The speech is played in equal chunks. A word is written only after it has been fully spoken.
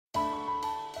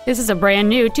This is a brand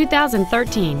new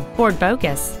 2013 Ford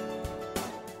Focus.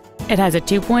 It has a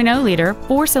 2.0-liter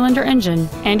four-cylinder engine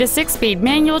and a 6-speed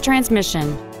manual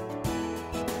transmission.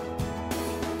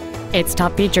 Its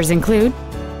top features include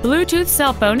Bluetooth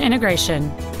cell phone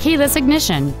integration, keyless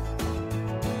ignition,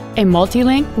 a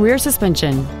multi-link rear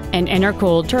suspension, an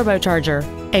intercooled turbocharger,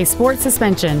 a sport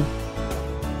suspension,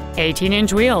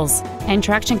 18-inch wheels, and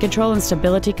traction control and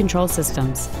stability control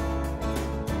systems.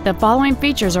 The following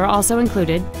features are also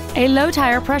included: a low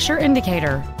tire pressure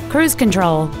indicator, cruise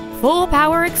control, full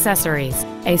power accessories,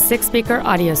 a 6-speaker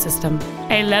audio system,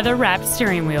 a leather-wrapped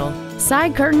steering wheel,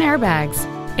 side curtain airbags,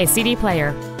 a CD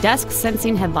player, dusk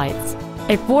sensing headlights,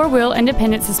 a 4-wheel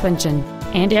independent suspension,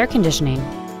 and air conditioning.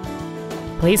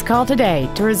 Please call today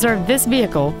to reserve this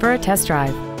vehicle for a test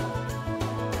drive.